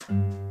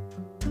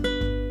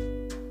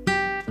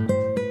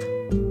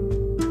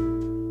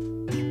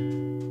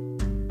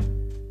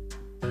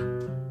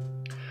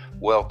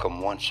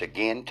Welcome once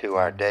again to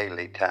our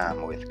daily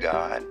time with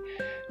God.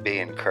 Be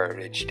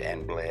encouraged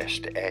and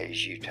blessed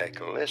as you take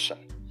a listen.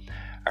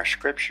 Our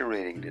scripture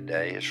reading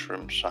today is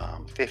from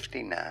Psalm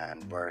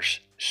 59, verse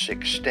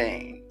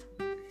 16.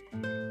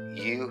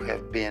 You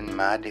have been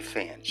my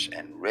defense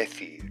and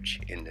refuge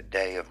in the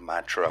day of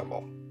my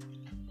trouble.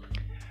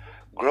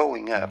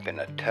 Growing up in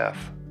a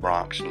tough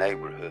Bronx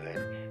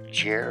neighborhood,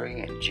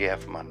 Jerry and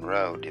Jeff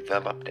Monroe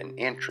developed an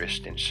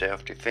interest in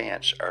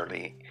self-defense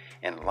early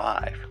in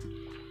life.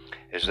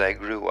 As they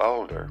grew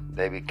older,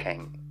 they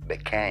became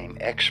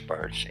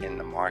experts in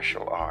the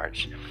martial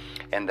arts,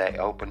 and they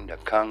opened a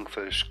kung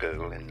fu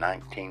school in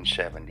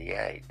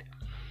 1978.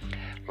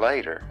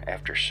 Later,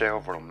 after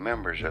several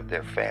members of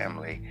their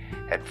family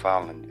had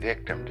fallen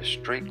victim to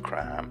street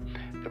crime,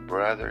 the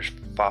brothers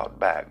fought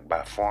back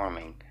by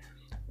forming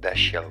the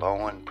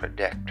Chiloan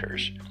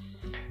Protectors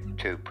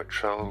to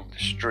patrol the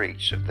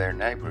streets of their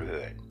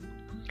neighborhood.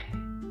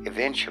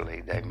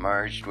 Eventually, they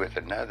merged with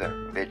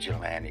another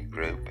vigilante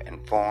group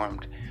and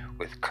formed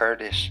with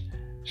Curtis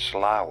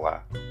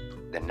Slawa,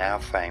 the now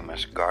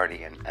famous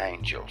Guardian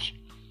Angels.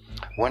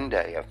 One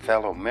day, a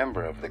fellow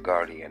member of the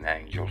Guardian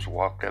Angels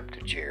walked up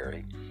to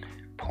Jerry,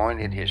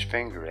 pointed his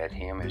finger at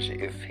him as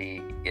if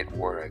it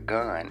were a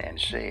gun,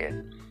 and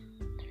said,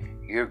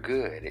 "You're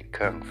good at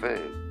kung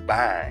fu."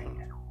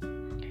 Bang!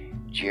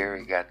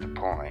 Jerry got the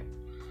point.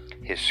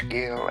 His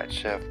skill at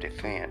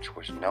self-defense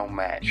was no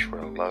match for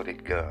a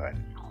loaded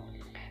gun.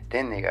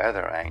 Then the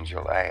other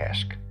angel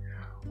asked,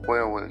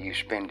 "Where will you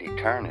spend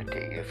eternity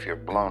if you're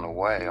blown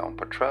away on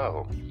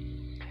patrol?"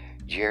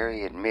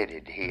 Jerry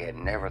admitted he had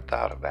never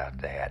thought about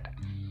that.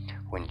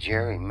 When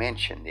Jerry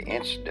mentioned the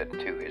incident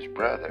to his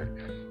brother,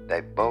 they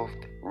both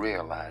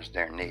realized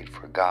their need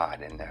for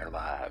God in their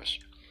lives.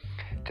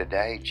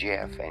 Today,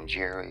 Jeff and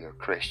Jerry are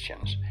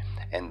Christians,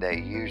 and they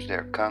use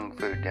their kung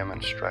fu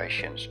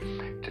demonstrations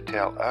to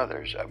tell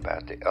others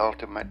about the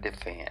ultimate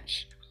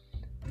defense,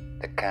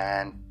 the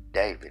kind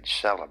David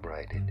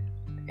celebrated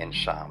in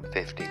Psalm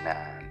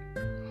 59.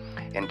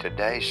 In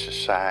today's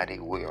society,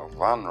 we are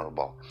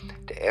vulnerable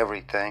to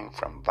everything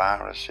from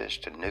viruses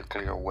to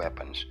nuclear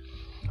weapons.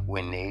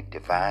 We need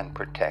divine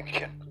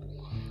protection.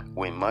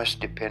 We must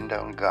depend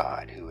on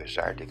God, who is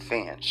our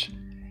defense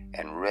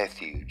and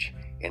refuge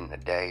in the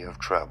day of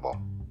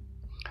trouble.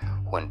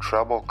 When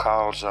trouble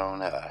calls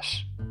on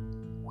us,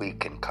 we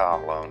can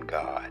call on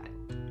God.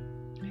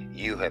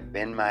 You have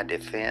been my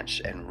defense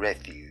and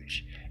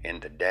refuge in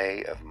the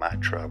day of my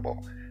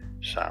trouble.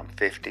 Psalm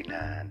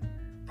 59,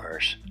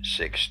 verse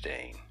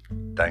 16.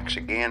 Thanks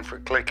again for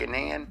clicking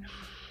in,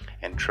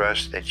 and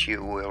trust that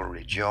you will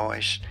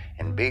rejoice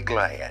and be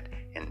glad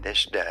in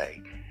this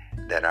day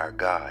that our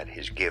God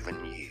has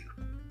given you.